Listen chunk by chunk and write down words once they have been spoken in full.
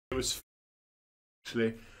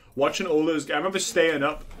Actually, watching all those, I remember staying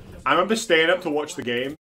up. I remember staying up to watch the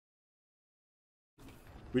game.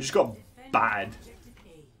 We just got bad.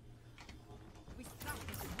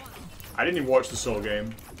 I didn't even watch the Soul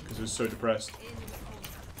game because I was so depressed.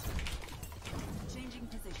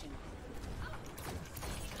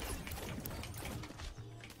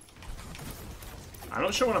 I'm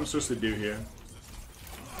not sure what I'm supposed to do here.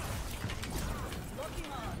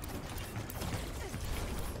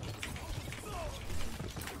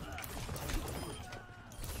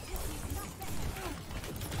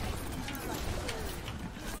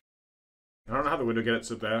 I don't know how the Widow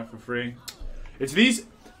gets up there for free. It's these...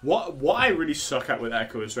 What I really suck at with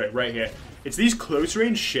Echo is right here. It's these close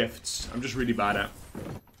range shifts I'm just really bad at.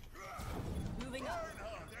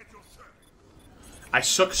 I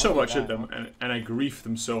suck so much at them, and I grief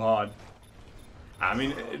them so hard. I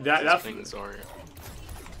mean, that things are...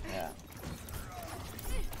 Yeah.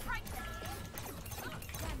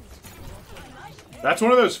 That's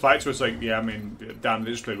one of those fights where it's like, yeah, I mean, damn,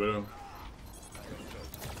 they just played Widow.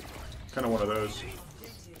 Kind of one of those.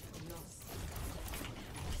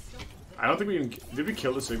 I don't think we even... Did we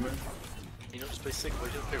kill the Sigma? You don't just play Sigma,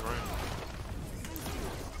 you just play Ryan.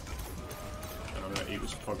 I'm gonna eat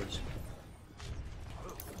this progress.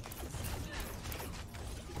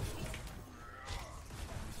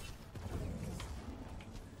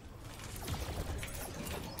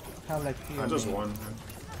 I just one.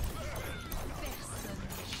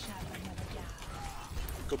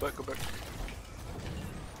 Go back, go back.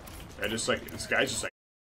 I just like, this guy's just like...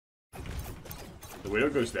 The Widow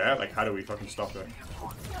goes there, like how do we fucking stop it?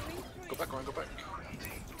 Go back, Ryan, go back.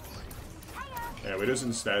 Yeah, Widow's in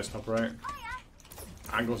the stairs, top right.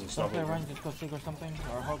 Angle's and stuff. Okay, Ryan, just go Sig or something,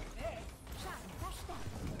 or hook.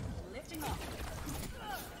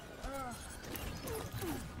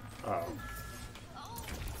 Oh.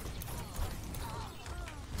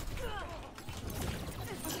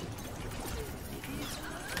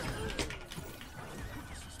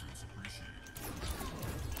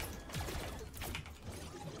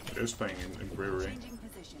 It was playing in Brewery.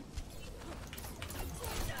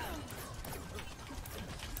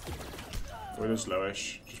 Widow's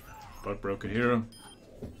lowish. Just about broken hero.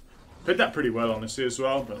 Played that pretty well honestly as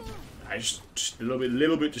well, but I just a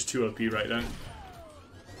little bit just too OP right now.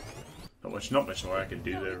 Not much more I can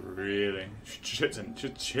do there really. She hits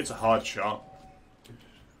a hard shot.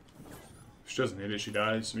 If she doesn't hit it, she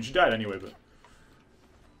dies. I mean she died anyway, but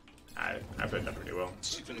I played that pretty well.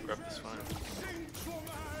 She's gonna grab this fine.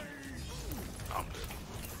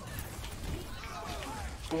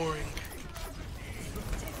 Boring.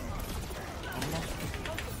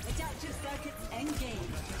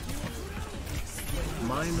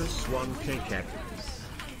 -1 KK.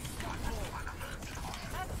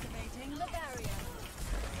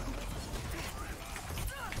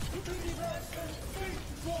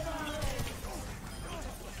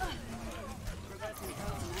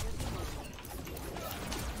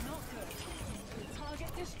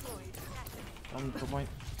 The point.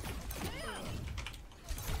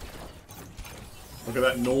 Look at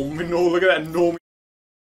that norm. No, look at that norm.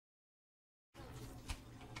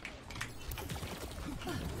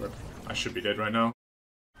 I should be dead right now.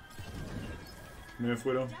 Nerf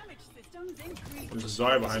Widow. There's a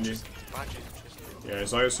Zaya behind you. Yeah,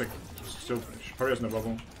 Zaya's like still. She probably has no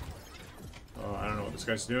bubble. Oh, I don't know what this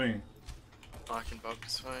guy's doing. I can bug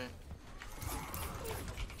this fine.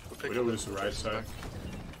 Widow was the right side.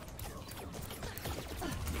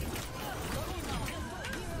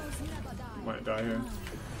 Might die here.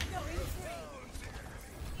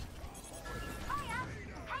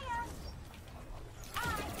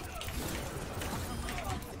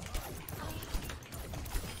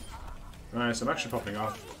 Nice, I'm actually popping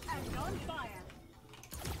off.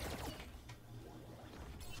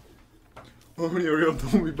 Only a real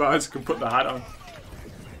dummy bads can put the hat on.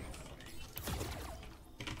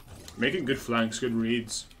 Making good flanks, good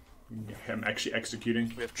reads. I'm actually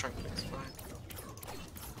executing. We have Tranquilix, fine.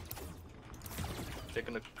 They're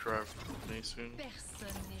gonna grab me soon.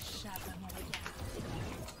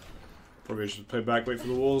 Probably should play back, wait for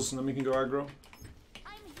the walls, and then we can go aggro.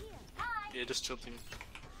 Yeah, just chill team.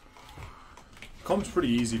 Comp's pretty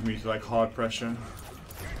easy for me to like hard pressure.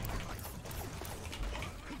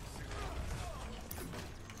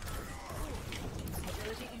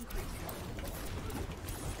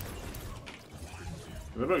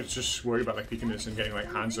 I'm just worried about like peeking this and getting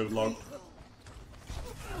like hands out log.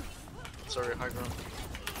 Sorry, high ground.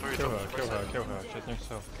 Kill her. She's no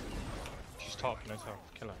self. She's top, no self.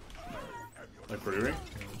 Kill her. Like brewery?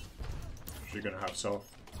 She's gonna have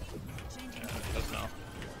self. Yeah, she does now.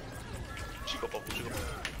 She got bubble, she got bubble.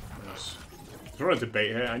 Nice. throwing a debate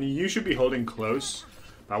here, and you should be holding close.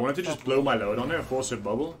 But I wanted to just blow my load on her, force her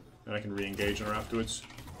bubble, and I can re-engage on her afterwards.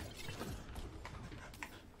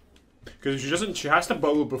 Because she has to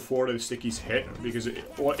bubble before the stickies hit. Because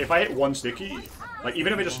if I hit one sticky, like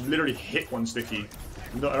even if I just literally hit one sticky,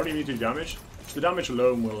 I don't even need to do damage. Just the damage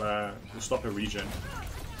alone will stop her regen.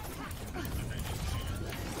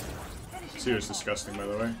 See, it's disgusting, by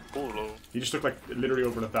the way. He just took like literally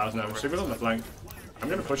over 1,000 damage. Sigma's on the flank. I'm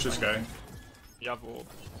gonna push this guy. Yeah,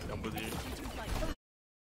 I'm with you.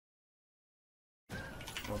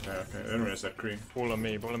 Okay, okay. I didn't realize that Kree. Ball on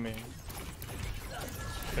me, ball on me. I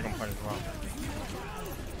think I'm fine as well.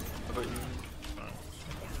 How about you?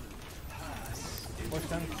 Push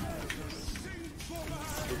them.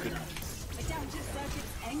 You're good.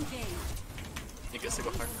 You get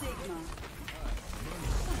Sigma fire.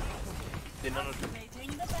 Yeah, no.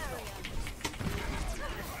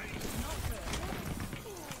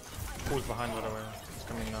 Ball's behind, by the way. It's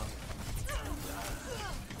coming now.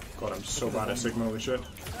 God, I'm so bad at Sigma, holy shit.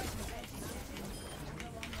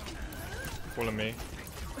 Ball on me.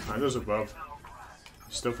 And there's above.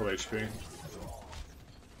 Still full HP.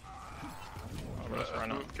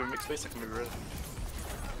 Can we make space? I can be ready.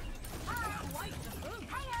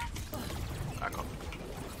 I can't.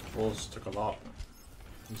 Balls took a lot.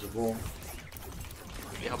 There's a ball.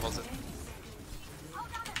 Yeah, how was it?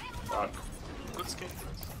 God. Good skin.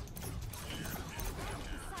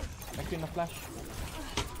 Actually, in the flash.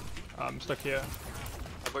 I'm stuck here.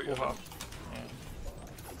 How about you? Full half.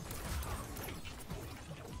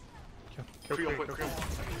 Kill, Creo, kill, kill.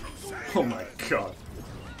 Oh my god.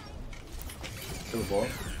 Kill the ball.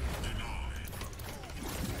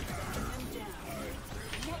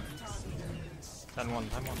 Ten one.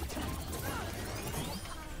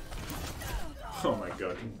 Oh my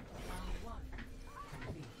god.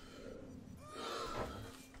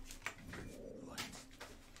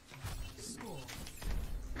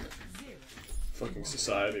 Fucking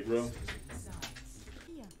society, bro.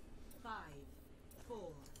 5,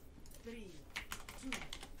 4, 3, 2,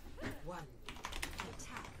 1.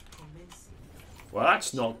 Attack commencing. Well,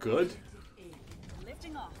 that's not good.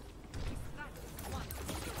 Lifting off.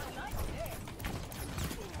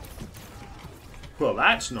 Well,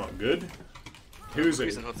 that's not good. Who's it?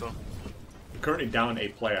 Reason hotel. Currently down a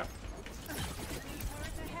player.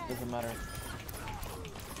 Doesn't matter.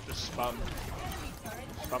 Just spam.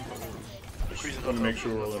 Spam the walls. Just want to make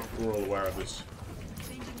sure we're all aware of this.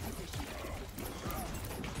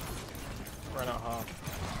 Ran out half.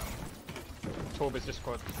 Torb is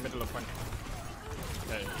Discord, middle of point.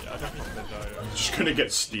 Okay, I don't think there's Just gonna get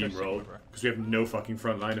steamrolled because we have no fucking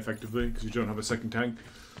front line effectively because we don't have a second tank.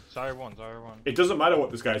 Zyra 1. It doesn't matter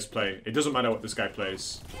what this guy's playing. It doesn't matter what this guy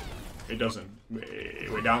plays. It doesn't.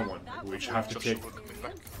 We're down one. We just have to take. One.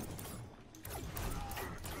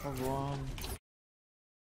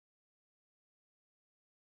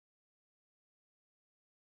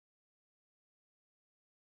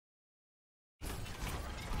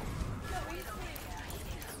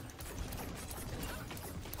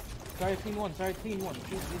 Sorry, team one. Team one.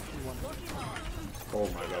 Oh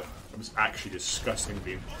my god, that was actually disgusting,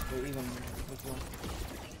 beam. Or even this one.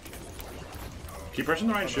 Keep pressing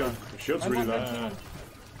the right shield. The shield's really bad.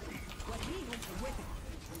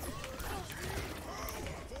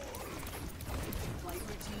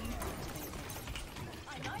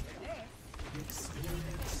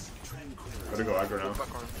 Gotta go aggro now.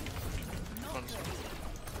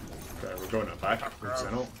 Okay, we're going back with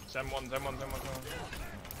Zeno. Zen 1.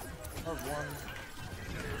 One.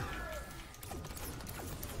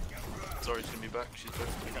 Sorry, she's gonna be back. She's back.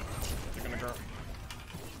 They're gonna go.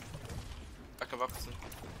 Back of Upson.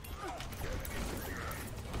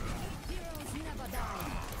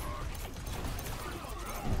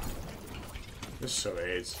 This is so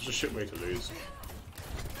AIDS. It's a shit way to lose.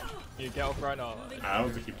 You get off right now. I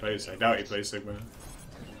don't think he plays. I doubt he plays Sigma.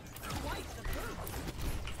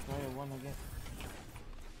 Sorry, one again.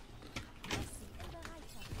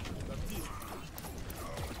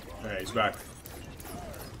 Yeah, he's back.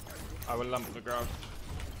 I will lump the ground.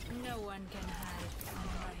 No one can hide from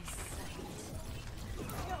my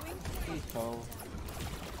sight. Please go.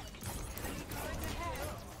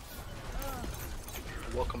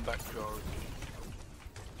 Welcome back to our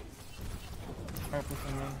Try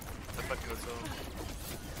pushing me. back hotel.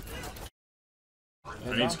 I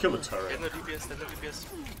need to kill the turret. No DPS, no DPS.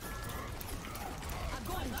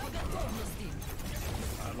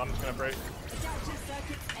 Lump's gonna break.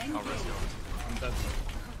 I'll rest you. I'm dead.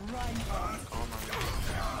 Oh my god.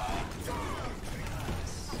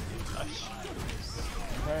 Nice.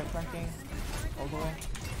 Sorry, flanking. All the way.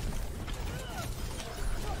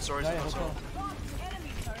 Sorry, Yeah, sorry.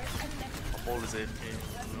 Enemy turret eliminated. All is AFK.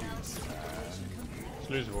 It's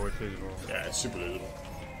losable, it's losable. Yeah, it's super losable.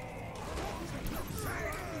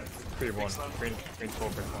 3-1. Green 4,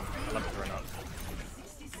 green 1. I love it right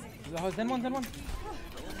now. Zen one.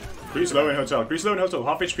 Grease low in hotel. Grease low in hotel.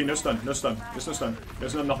 Half HP, no stun. No stun. There's no stun.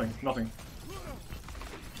 There's no nothing. Nothing.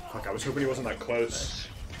 Fuck, I was hoping he wasn't that close.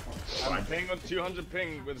 I'm ping on 200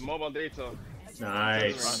 ping with mobile data.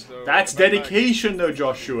 Nice. So That's dedication though,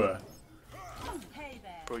 Joshua. Hey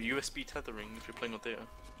there. Bro, USB tethering if you're playing with data.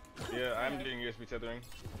 Yeah, I'm doing USB tethering.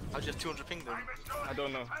 How'd you have 200 ping then? I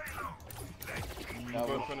don't know. Yeah,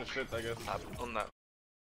 Both kind of shit, I guess. On that.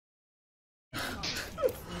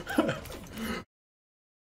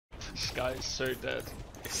 This guy is so dead.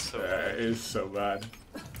 It's so Yeah, it is so bad.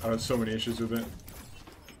 I had so many issues with it.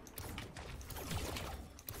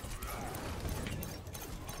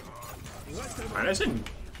 Man, it's in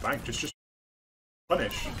bank, just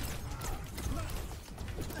punish.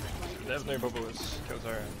 They have no bubbles. Kills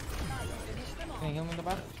are. Can you heal me in the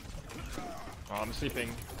back? Oh, I'm sleeping.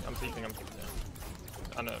 I'm sleeping. Yeah.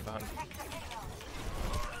 I know, behind.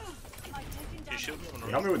 You shield me or Can not?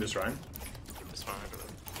 you help me with this, Ryan? It's fine, I got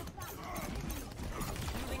it.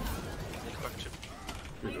 Take back chip.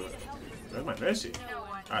 You do it. Where's my mercy?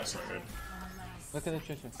 That's not good. Look at the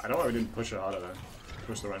Chipsa. I don't know why we didn't push it harder there.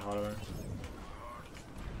 Push the Ryan harder there.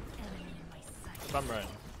 Spam Ryan.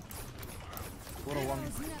 What a one.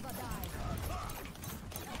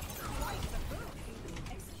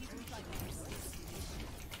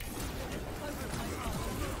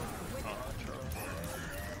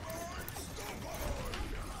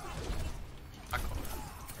 I can't.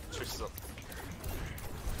 Switches up.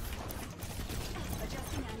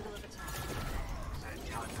 Adjusting angle of attack.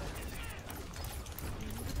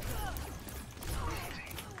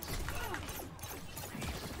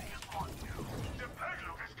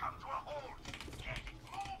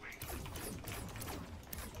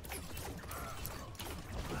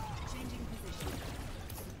 Changing position.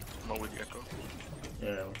 I'm not with you, Echo. Yeah,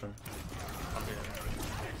 okay. I'm here.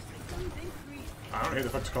 I don't know who the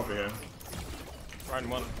fuck's copy here. Ryan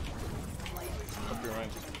 1. Copy Ryan.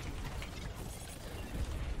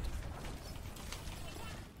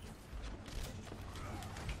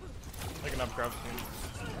 I can have grab soon.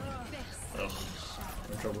 Ugh.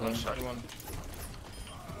 No trouble here. Shot 1.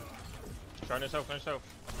 Try on yourself,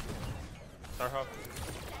 Star half.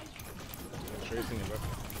 Tracing you, bro.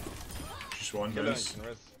 Just one, Kill him, guys. you can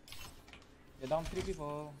rest. You're down 3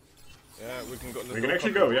 people. Yeah, we can go. We can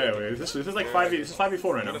actually go, yeah. This is like 5v. This is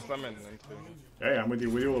 5v4 right now. Let us spam in. Yeah, I'm with you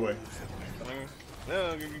all the way.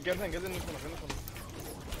 No, get in this one.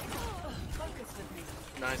 Focus with me.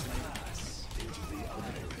 Nice.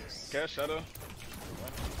 Cash, shadow.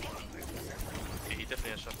 Yeah, he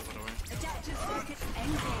definitely has shot by the way. Adaptive circuits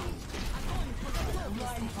engaged.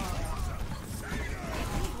 Reinhardt.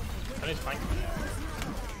 I need flank.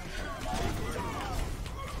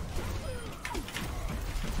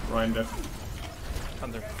 Ryan death.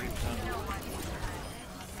 Thunder.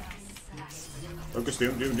 Focus,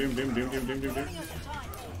 doom.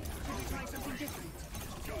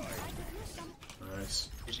 Nice.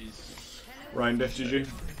 GG's. Ryan death, GG.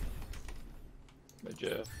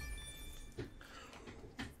 Major.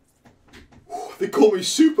 They call me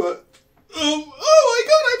super. Oh my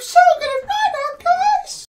god, I'm so good at